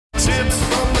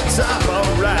top,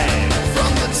 alright,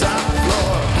 from the top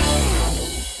floor.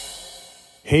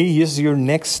 Hey, here's your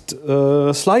next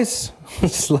slice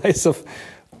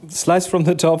from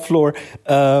the top floor.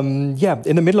 In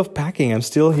the middle of packing. I'm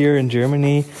still here in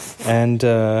Germany, and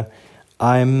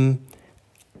I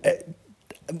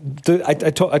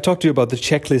talked to you about the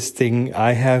checklist thing.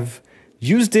 I have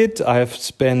used it. I have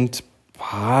spent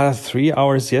 3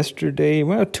 hours yesterday.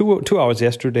 Well, 2 hours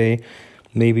yesterday,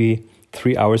 maybe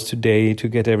 3 hours today to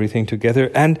get everything together.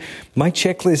 And my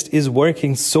checklist is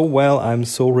working so well. I'm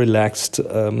so relaxed.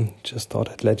 Just thought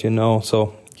I'd let you know.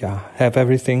 So yeah, have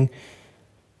everything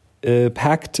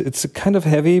packed. It's kind of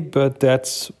heavy, but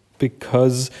that's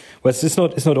because, well, it's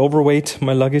not overweight,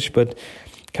 my luggage, but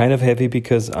kind of heavy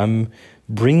because I'm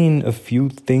bringing a few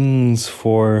things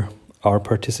for our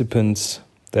participants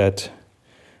that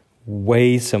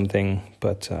weigh something.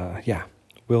 But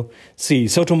we'll see.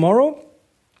 So tomorrow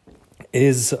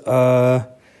is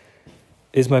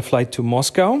my flight to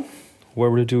Moscow, where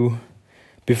we'll do,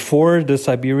 before the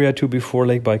Siberia tour, before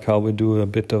Lake Baikal, we'll do a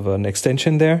bit of an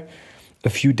extension there, a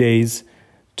few days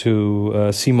to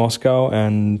see Moscow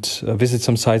and visit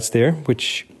some sites there,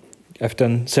 which I've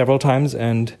done several times.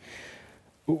 And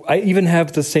I even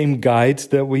have the same guide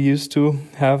that we used to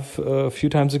have a few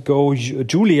times ago.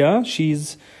 Julia,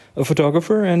 she's a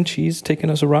photographer, and she's taken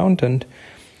us around and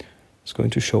is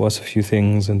going to show us a few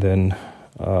things, and then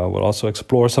we'll also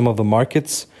explore some of the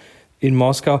markets in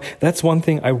Moscow. That's one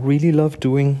thing I really love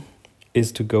doing,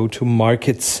 is to go to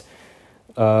markets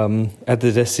at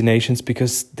the destinations,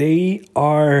 because they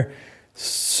are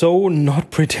so not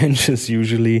pretentious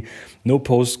usually. No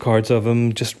postcards of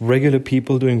them, just regular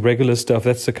people doing regular stuff.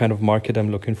 That's the kind of market I'm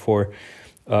looking for.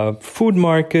 Food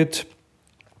market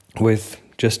with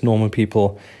just normal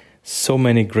people. So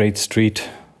many great street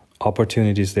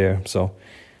opportunities there. So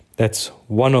that's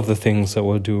one of the things that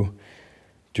we'll do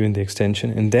during the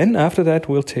extension. And then after that,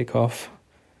 we'll take off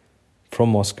from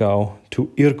Moscow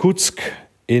to Irkutsk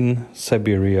in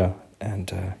Siberia.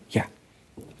 And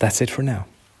that's it for now.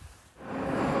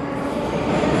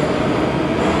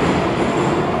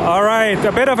 All right,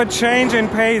 a bit of a change in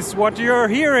pace. What you're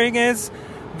hearing is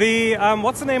the,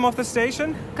 what's the name of the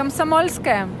station?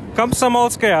 Komsomolskaya.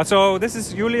 Komsomolskaya. So this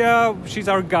is Julia. She's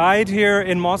our guide here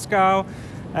in Moscow.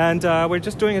 And we're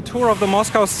just doing a tour of the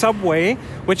Moscow subway,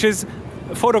 which is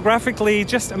photographically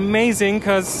just amazing,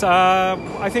 because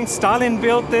I think Stalin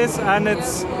built this, and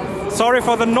it's... Sorry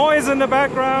for the noise in the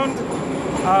background.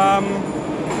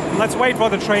 Let's wait for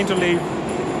the train to leave.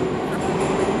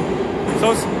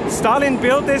 So Stalin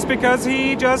built this because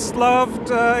he just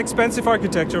loved expensive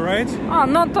architecture, right?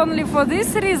 Not only for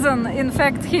this reason. In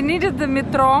fact, he needed the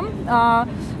metro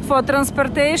for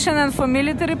transportation and for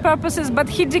military purposes, but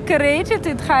he decorated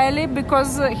it highly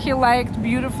because he liked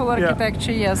beautiful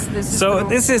architecture. Yeah. Yes, this is true.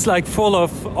 This is like full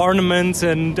of ornaments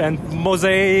and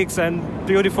mosaics and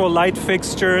beautiful light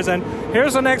fixtures. And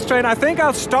here's the next train. I think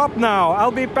I'll stop now.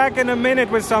 I'll be back in a minute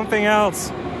with something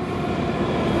else.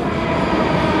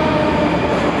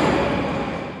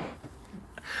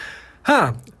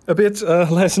 A bit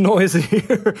less noisy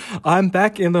here. I'm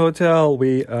back in the hotel.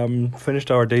 We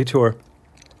finished our day tour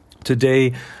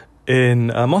today in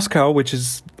Moscow, which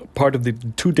is part of the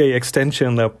 2-day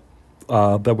extension that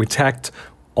we tacked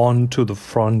onto the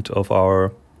front of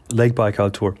our Lake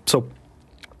Baikal tour. So,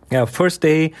 first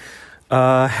day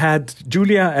had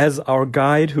Julia as our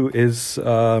guide, who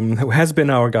has been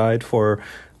our guide for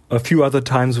a few other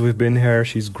times we've been here.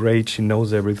 She's great. She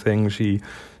knows everything. She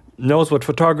knows what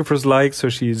photographers like, so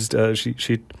she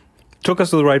took us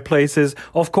to the right places,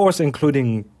 of course,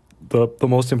 including the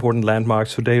most important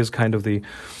landmarks. Today is kind of the,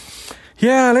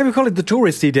 let me call it the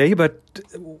touristy day, but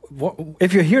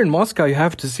if you're here in Moscow, you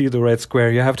have to see the Red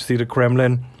Square, you have to see the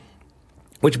Kremlin,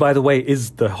 which, by the way,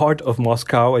 is the heart of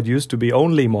Moscow. It used to be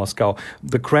only Moscow.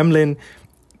 The Kremlin,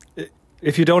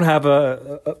 if you don't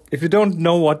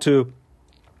know what to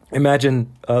imagine,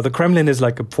 the Kremlin is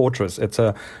like a fortress. It's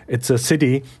a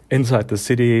city inside the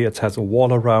city. It has a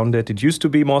wall around it. It used to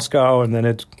be Moscow, and then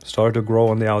it started to grow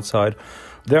on the outside.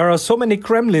 There are so many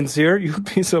Kremlins here,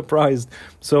 you'd be surprised.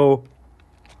 So,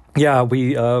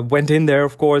 we went in there,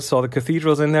 of course, saw the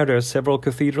cathedrals in there. There are several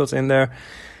cathedrals in there.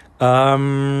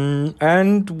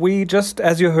 And we just,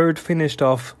 as you heard, finished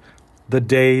off the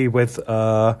day with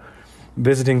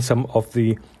visiting some of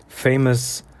the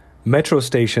famous metro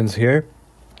stations here.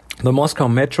 The Moscow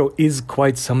Metro is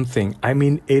quite something. I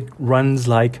mean, it runs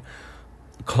like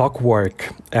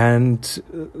clockwork, and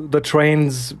the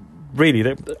trains,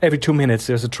 really, every 2 minutes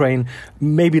there's a train,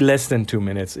 maybe less than 2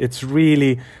 minutes. It's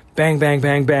really bang, bang,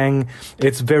 bang, bang.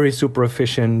 It's very super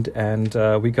efficient, and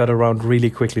we got around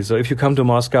really quickly. So if you come to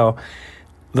Moscow,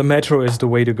 the metro is the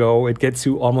way to go. It gets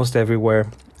you almost everywhere,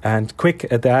 and quick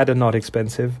at that, and not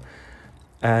expensive.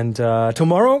 And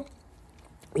tomorrow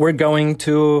we're going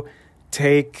to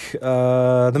take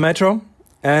the metro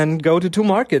and go to two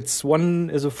markets.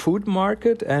 One is a food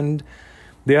market, and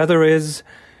the other is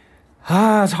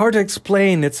it's hard to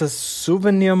explain. It's a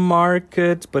souvenir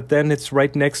market, but then it's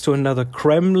right next to another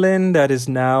Kremlin that is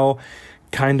now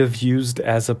kind of used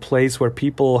as a place where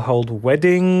people hold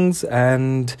weddings.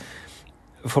 And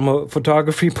from a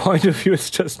photography point of view,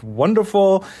 it's just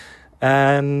wonderful.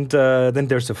 And then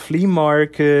there's a flea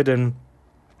market. And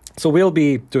so we'll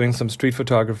be doing some street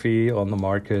photography on the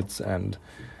markets and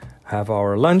have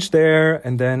our lunch there.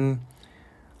 And then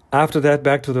after that,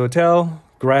 back to the hotel,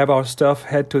 grab our stuff,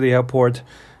 head to the airport,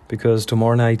 because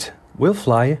tomorrow night we'll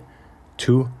fly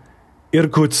to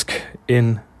Irkutsk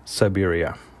in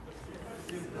Siberia.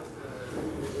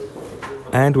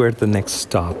 And we're at the next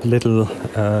stop. Little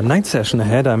night session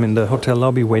ahead. I'm in the hotel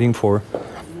lobby waiting for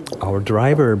our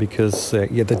driver because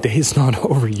the day is not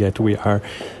over yet. We are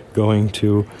going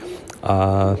to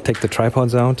take the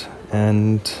tripods out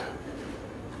and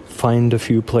find a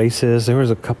few places. There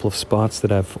is a couple of spots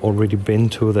that I've already been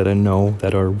to that I know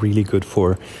that are really good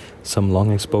for some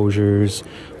long exposures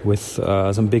with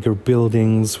some bigger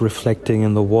buildings reflecting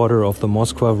in the water of the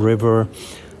Moskva River.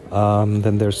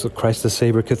 Then there's the Christ the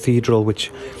Savior Cathedral,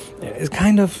 which is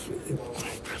kind of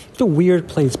a weird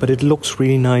place, but it looks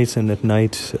really nice, and at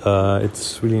night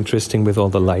it's really interesting with all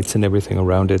the lights and everything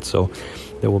around it. So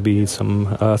there will be some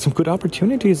good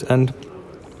opportunities, and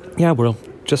we'll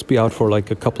just be out for like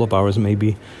a couple of hours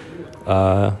maybe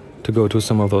to go to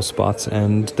some of those spots,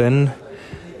 and then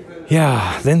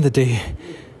the day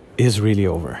is really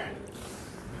over.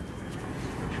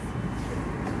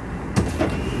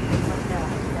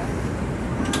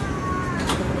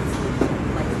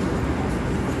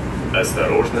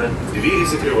 Осторожно, двери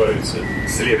закрываются.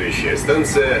 Следующая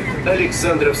станция –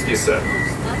 Александровский сад.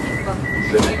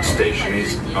 The next station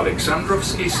is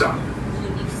Alexandrovsky Sad.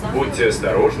 Будьте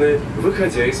осторожны,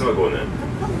 выходя из вагона.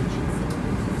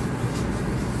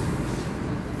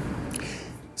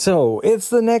 So it's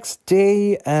the next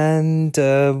day, and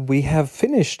we have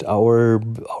finished our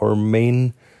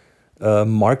main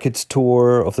market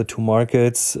tour of the two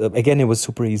markets. Again, it was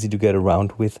super easy to get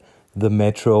around with the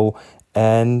metro.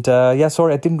 And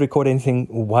sorry, I didn't record anything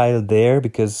while there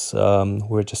because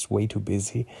we're just way too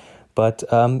busy. But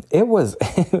it was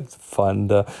fun.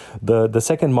 The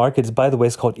second market, by the way,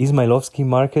 is called Izmailovsky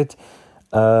Market.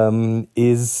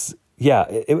 It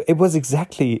was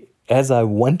exactly as I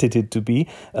wanted it to be.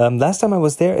 Last time I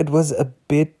was there, it was a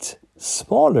bit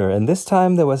smaller. And this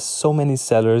time there was so many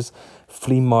sellers,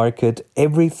 flea market,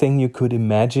 everything you could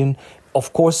imagine.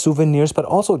 Of course, souvenirs, but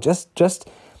also just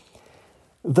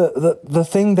the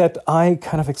thing that I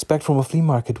kind of expect from a flea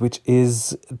market, which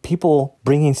is people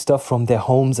bringing stuff from their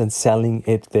homes and selling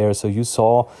it there. So you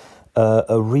saw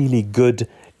a really good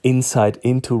insight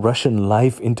into Russian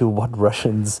life, into what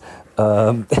Russians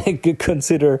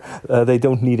consider they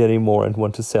don't need anymore and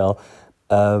want to sell.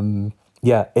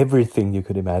 Everything you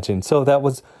could imagine. So that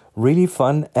was really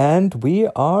fun, and we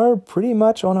are pretty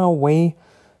much on our way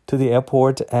to the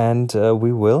airport, and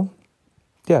we will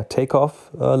take off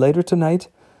later tonight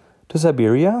to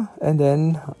Siberia, and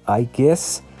then I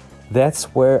guess that's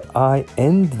where I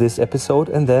end this episode,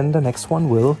 and then the next one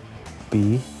will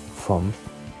be from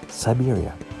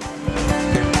Siberia.